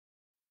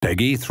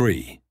Peggy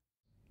 3.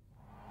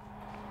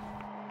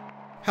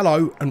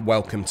 Hello and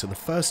welcome to the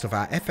first of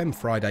our FM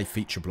Friday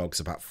feature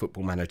blogs about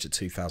Football Manager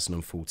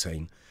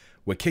 2014.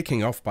 We're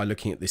kicking off by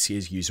looking at this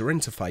year's user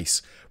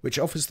interface, which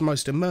offers the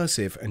most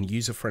immersive and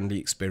user-friendly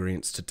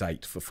experience to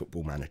date for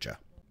Football Manager.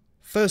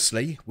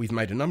 Firstly, we've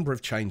made a number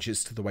of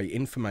changes to the way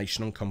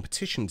information on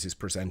competitions is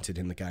presented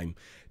in the game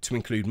to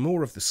include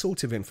more of the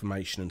sort of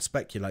information and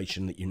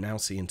speculation that you now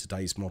see in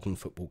today's modern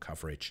football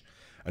coverage,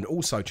 and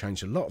also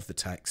changed a lot of the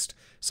text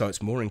so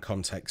it's more in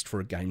context for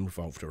a game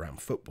revolved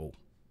around football.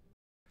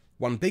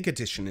 One big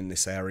addition in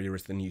this area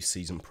is the new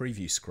season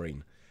preview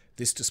screen.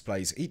 This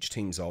displays each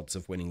team's odds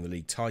of winning the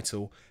league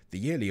title, the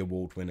yearly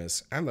award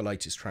winners, and the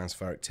latest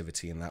transfer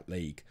activity in that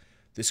league.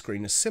 This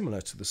screen is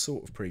similar to the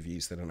sort of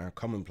previews that are now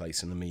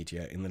commonplace in the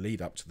media in the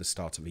lead up to the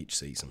start of each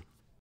season.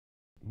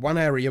 One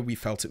area we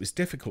felt it was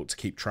difficult to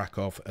keep track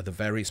of are the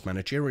various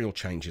managerial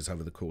changes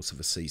over the course of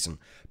a season,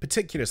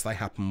 particularly as they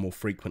happen more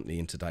frequently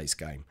in today's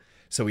game.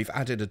 So we've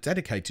added a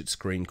dedicated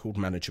screen called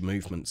Manager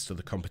Movements to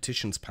the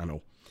competitions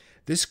panel.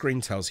 This screen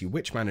tells you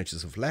which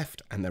managers have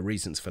left and their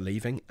reasons for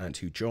leaving and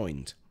who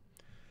joined.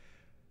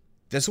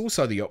 There's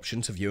also the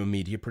option to view a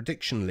media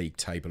prediction league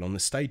table on the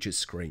stages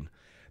screen.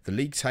 The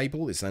league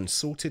table is then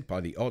sorted by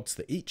the odds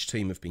that each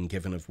team have been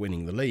given of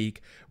winning the league,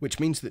 which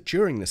means that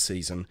during the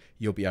season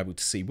you'll be able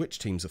to see which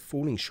teams are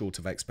falling short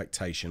of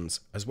expectations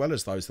as well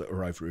as those that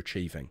are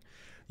overachieving.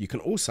 You can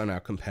also now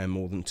compare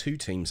more than two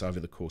teams over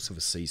the course of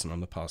a season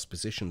on the past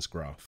positions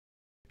graph.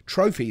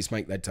 Trophies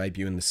make their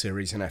debut in the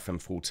series in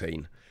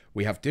FM14.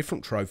 We have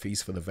different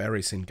trophies for the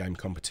various in-game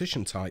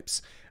competition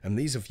types, and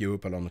these are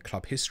viewable on the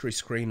club history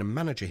screen and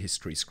manager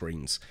history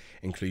screens,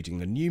 including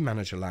the new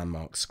manager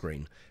landmarks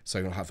screen, so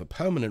you'll have a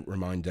permanent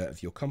reminder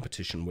of your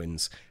competition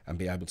wins and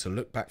be able to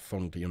look back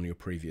fondly on your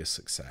previous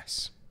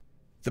success.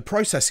 The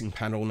processing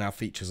panel now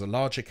features a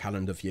larger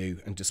calendar view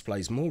and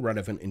displays more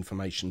relevant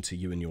information to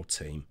you and your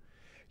team.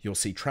 You'll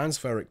see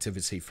transfer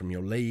activity from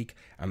your league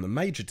and the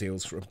major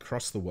deals from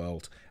across the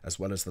world, as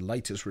well as the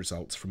latest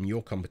results from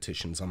your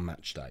competitions on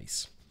match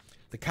days.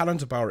 The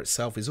calendar bar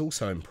itself is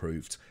also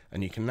improved,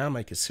 and you can now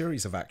make a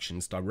series of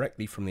actions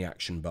directly from the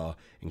action bar,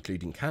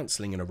 including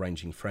cancelling and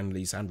arranging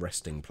friendlies and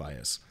resting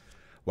players.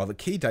 While the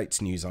key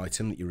dates news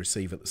item that you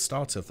receive at the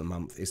start of the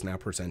month is now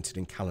presented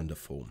in calendar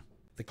form.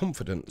 The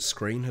confidence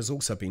screen has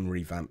also been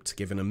revamped to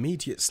give an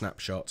immediate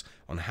snapshot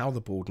on how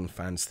the board and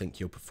fans think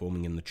you're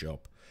performing in the job,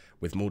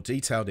 with more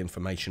detailed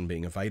information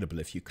being available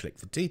if you click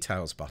the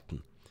Details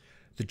button.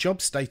 The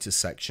job status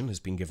section has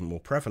been given more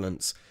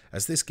prevalence,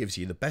 as this gives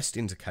you the best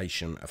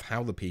indication of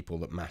how the people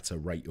that matter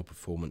rate your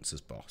performance as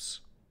boss.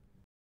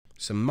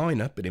 Some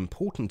minor but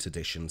important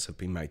additions have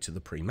been made to the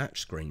pre-match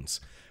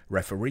screens.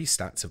 Referee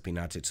stats have been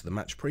added to the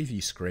match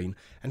preview screen,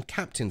 and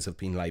captains have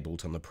been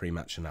labelled on the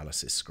pre-match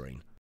analysis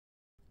screen.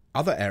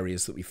 Other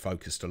areas that we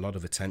focused a lot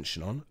of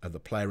attention on are the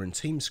player and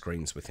team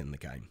screens within the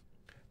game.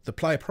 The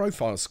player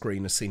profile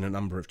screen has seen a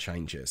number of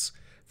changes.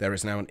 There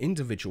is now an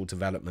individual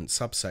development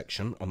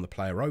subsection on the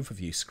player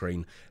overview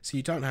screen, so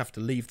you don't have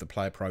to leave the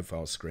player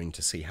profile screen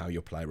to see how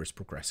your player is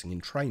progressing in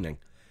training.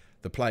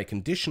 The player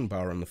condition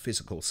bar on the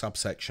physical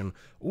subsection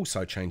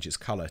also changes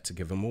colour to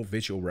give a more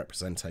visual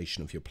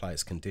representation of your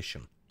player's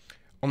condition.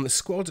 On the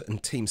squad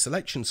and team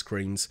selection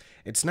screens,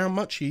 it's now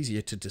much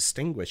easier to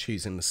distinguish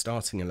who's in the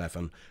starting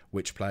 11,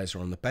 which players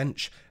are on the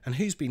bench, and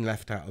who's been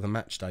left out of the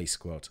matchday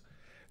squad.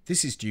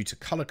 This is due to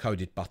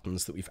colour-coded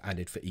buttons that we've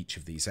added for each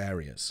of these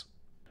areas.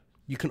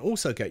 You can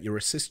also get your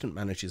assistant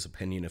manager's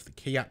opinion of the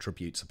key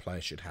attributes a player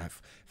should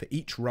have for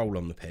each role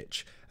on the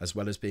pitch, as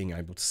well as being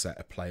able to set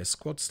a player's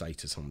squad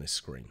status on this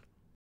screen.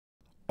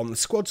 On the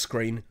squad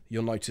screen,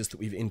 you'll notice that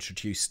we've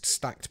introduced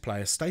stacked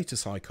player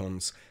status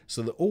icons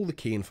so that all the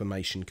key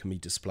information can be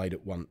displayed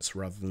at once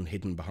rather than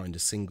hidden behind a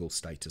single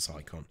status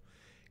icon.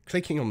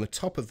 Clicking on the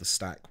top of the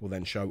stack will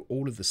then show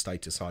all of the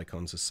status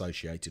icons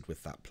associated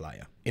with that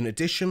player. In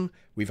addition,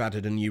 we've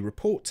added a new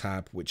report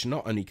tab which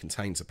not only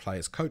contains a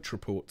player's coach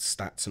reports,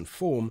 stats and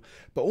form,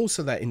 but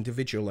also their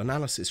individual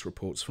analysis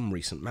reports from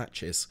recent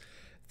matches.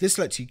 This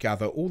lets you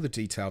gather all the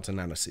detailed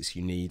analysis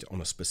you need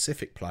on a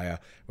specific player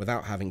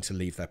without having to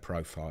leave their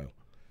profile.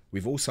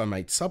 We've also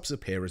made subs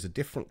appear as a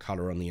different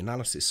colour on the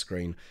analysis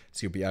screen,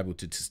 so you'll be able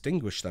to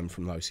distinguish them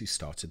from those who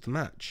started the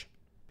match.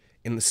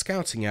 In the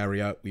scouting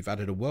area, we've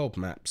added a world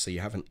map so you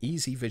have an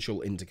easy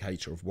visual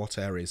indicator of what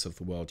areas of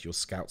the world your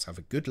scouts have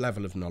a good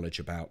level of knowledge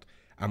about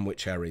and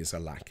which areas are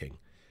lacking.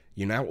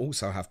 You now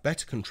also have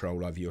better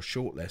control over your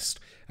shortlist,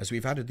 as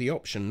we've added the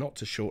option not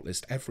to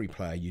shortlist every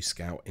player you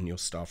scout in your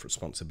staff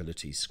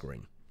responsibilities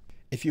screen.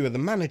 If you are the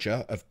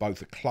manager of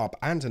both a club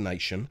and a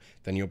nation,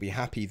 then you'll be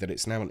happy that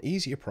it's now an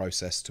easier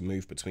process to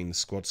move between the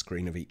squad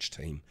screen of each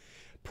team.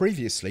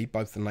 Previously,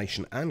 both the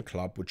nation and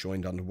club were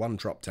joined under one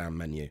drop-down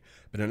menu,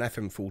 but in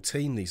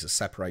FM14 these are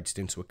separated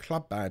into a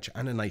club badge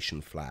and a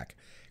nation flag.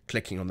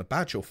 Clicking on the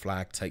badge or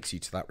flag takes you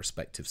to that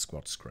respective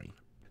squad screen.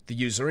 The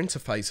user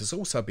interface has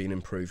also been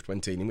improved when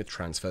dealing with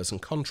transfers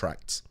and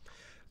contracts.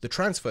 The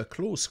transfer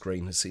clause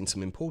screen has seen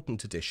some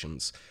important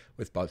additions,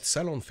 with both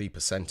sell-on fee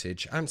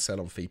percentage and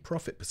sell-on fee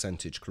profit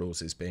percentage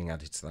clauses being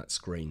added to that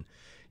screen.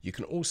 You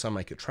can also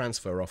make a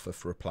transfer offer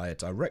for a player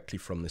directly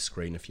from this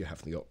screen if you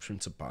have the option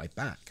to buy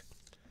back.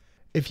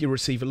 If you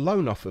receive a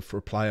loan offer for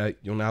a player,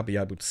 you'll now be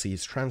able to see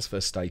his transfer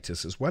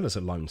status as well as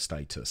a loan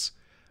status.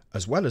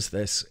 As well as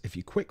this, if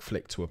you quick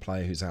flick to a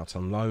player who's out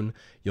on loan,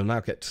 you'll now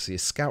get to see a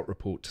scout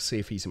report to see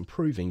if he's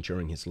improving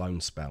during his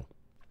loan spell.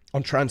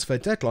 On transfer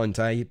deadline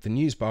day, the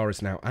news bar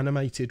is now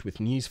animated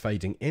with news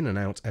fading in and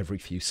out every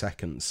few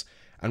seconds.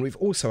 And we've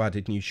also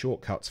added new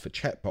shortcuts for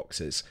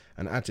checkboxes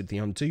and added the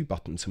undo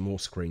button to more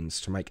screens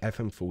to make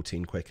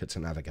FM14 quicker to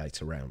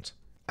navigate around.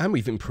 And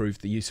we've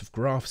improved the use of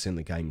graphs in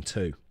the game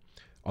too.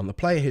 On the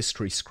player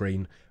history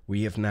screen,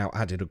 we have now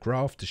added a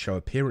graph to show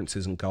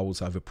appearances and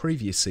goals over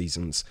previous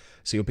seasons,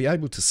 so you'll be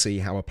able to see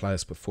how a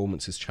player's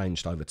performance has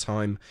changed over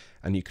time,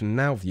 and you can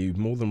now view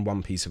more than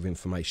one piece of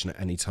information at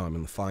any time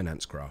in the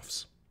finance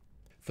graphs.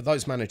 For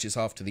those managers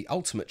after the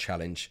Ultimate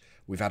Challenge,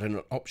 we've added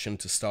an option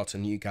to start a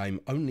new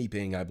game only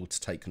being able to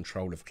take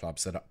control of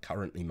clubs that are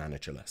currently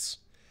managerless.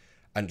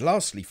 And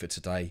lastly for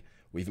today,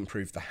 we've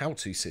improved the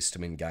how-to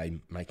system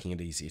in-game, making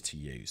it easier to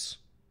use.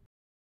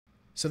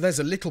 So there's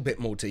a little bit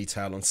more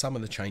detail on some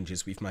of the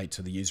changes we've made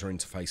to the user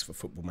interface for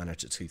Football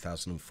Manager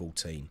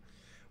 2014.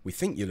 We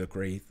think you'll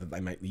agree that they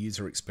make the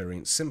user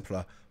experience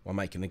simpler while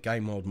making the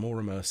game world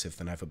more immersive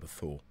than ever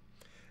before.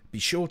 Be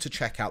sure to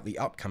check out the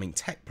upcoming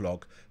tech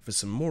blog for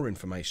some more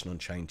information on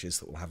changes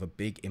that will have a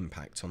big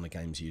impact on the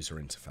game's user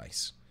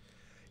interface.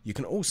 You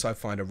can also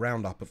find a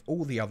roundup of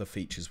all the other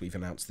features we've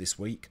announced this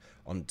week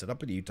on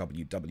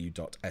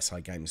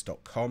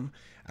www.sigames.com,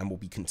 and we'll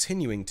be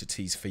continuing to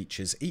tease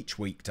features each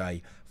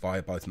weekday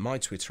via both my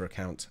Twitter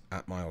account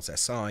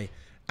 @MilesSI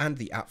and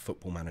the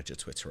 @FootballManager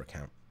Twitter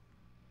account.